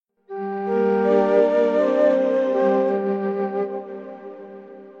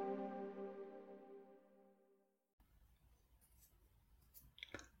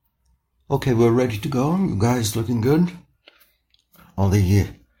Okay, we're ready to go. You guys looking good? All the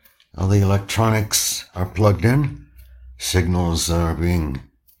electronics are plugged in. Signals are being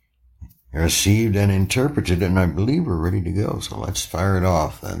received and interpreted, and I believe we're ready to go. So let's fire it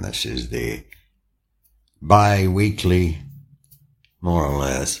off. And this is the bi-weekly, more or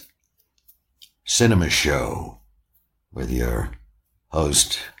less, cinema show with your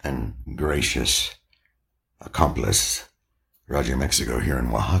host and gracious accomplice, Roger Mexico, here in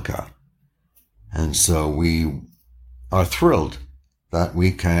Oaxaca. And so we are thrilled that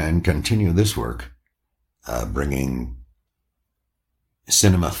we can continue this work, bringing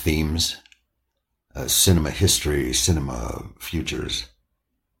cinema themes, cinema history, cinema futures,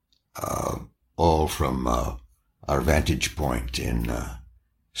 all from our vantage point in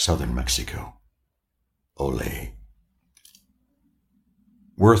southern Mexico. Ole.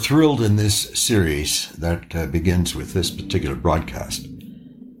 We're thrilled in this series that begins with this particular broadcast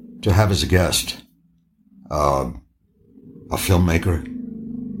to have as a guest a filmmaker,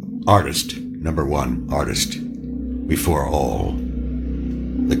 artist, number one artist, before all,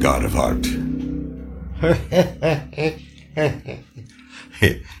 the god of art.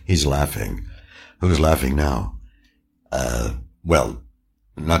 He's laughing. Who's laughing now? Well,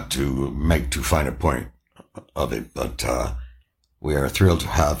 not to make too fine a point of it, but we are thrilled to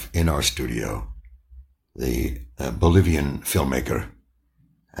have in our studio the Bolivian filmmaker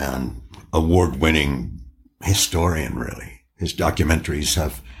and award-winning historian, really. His documentaries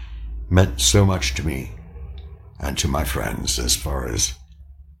have meant so much to me and to my friends as far as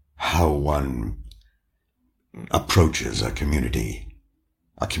how one approaches a community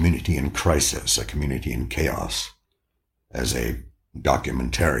in crisis, a community in chaos. As a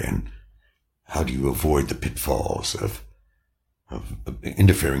documentarian, how do you avoid the pitfalls of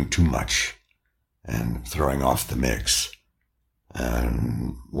interfering too much and throwing off the mix?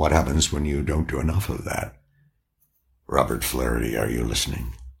 And what happens when you don't do enough of that? Robert Flaherty, are you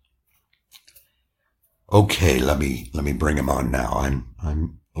listening? Okay, let me bring him on now.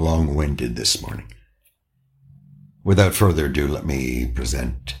 I'm long-winded this morning. Without further ado, let me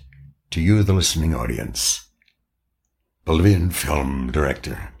present to you, the listening audience, Bolivian film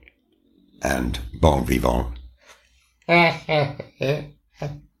director and bon vivant.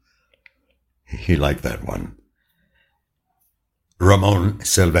 He liked that one. Ramon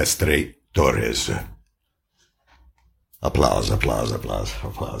Silvestre Torres. Applause, applause, applause,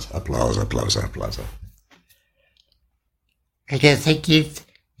 applause, applause, applause, applause. Okay, thank you.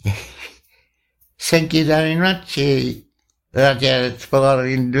 Thank you very much, Roger, for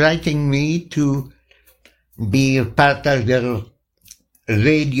inviting me to be part of the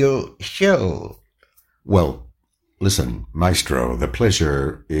radio show. Well, listen, Maestro, the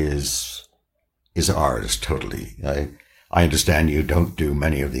pleasure is ours, totally. I understand you don't do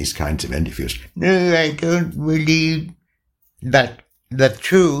many of these kinds of interviews. No, I don't believe that the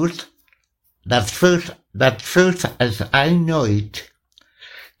truth as I know it,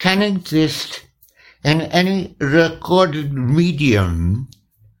 can exist in any recorded medium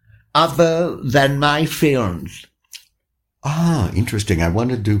other than my films. Ah, interesting. I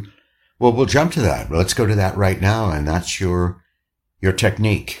wanted to... Well, we'll jump to that. Let's go to that right now, and that's your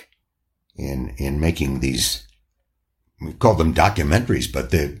technique in making these... We call them documentaries, but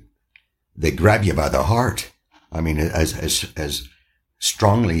they grab you by the heart. I mean, as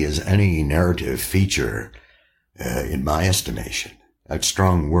strongly as any narrative feature, in my estimation. That's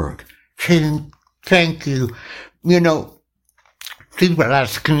strong work. Thank you. You know, people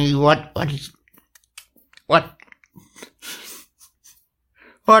ask me what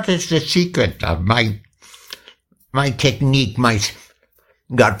is the secret of my technique,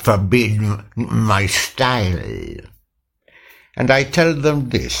 God forbid, my style. And I tell them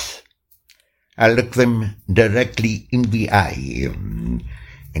this. I look them directly in the eye,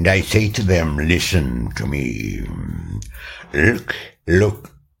 and I say to them, listen to me. Look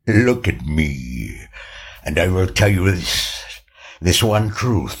at me, and I will tell you this one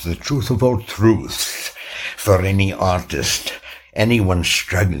truth, the truth of all truths, for any artist, anyone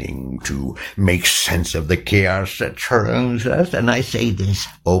struggling to make sense of the chaos that surrounds us. And I say this,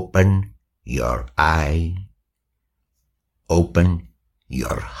 open your eye, open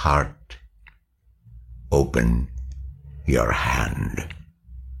your heart, open your hand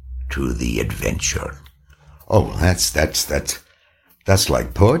to the adventure. Oh, that's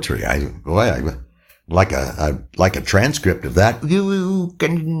like poetry. I like a transcript of that. You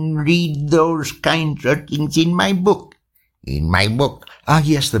can read those kinds of things in my book. Ah,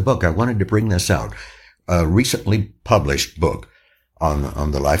 yes, the book. I wanted to bring this out. A recently published book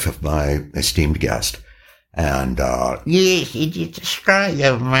on the life of my esteemed guest. And, Yes, it is the story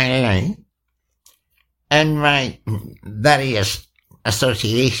of my life and my various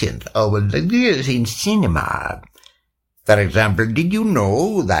associations over the years in cinema. For example, did you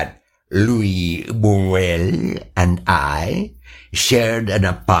know that Louis Buñuel and I shared an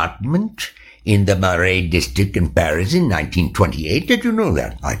apartment in the Marais district in Paris in 1928? Did you know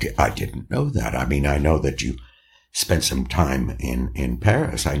that? I didn't know that. I mean, I know that you spent some time in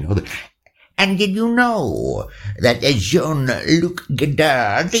Paris. I know that. And did you know that Jean-Luc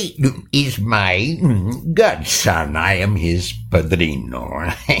Godard is my godson? I am his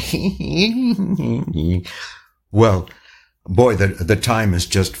padrino. Well, boy, the time has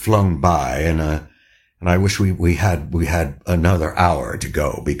just flown by, and I wish we had another hour to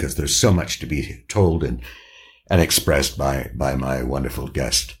go, because there's so much to be told and expressed by my wonderful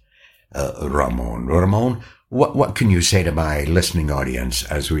guest, Ramon. Ramon, what can you say to my listening audience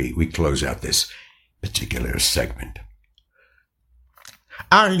as we close out this particular segment?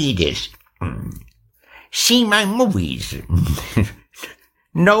 Only this. See my movies.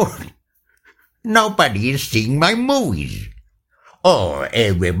 Nobody is seeing my movies. Oh,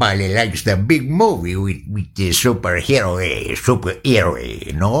 everybody likes the big movie with the superhero,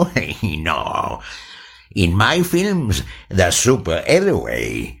 no? No. In my films, the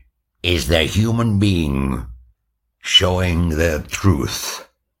superhero is the human being showing the truth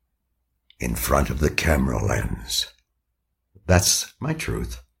in front of the camera lens. That's my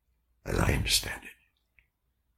truth, as I understand it.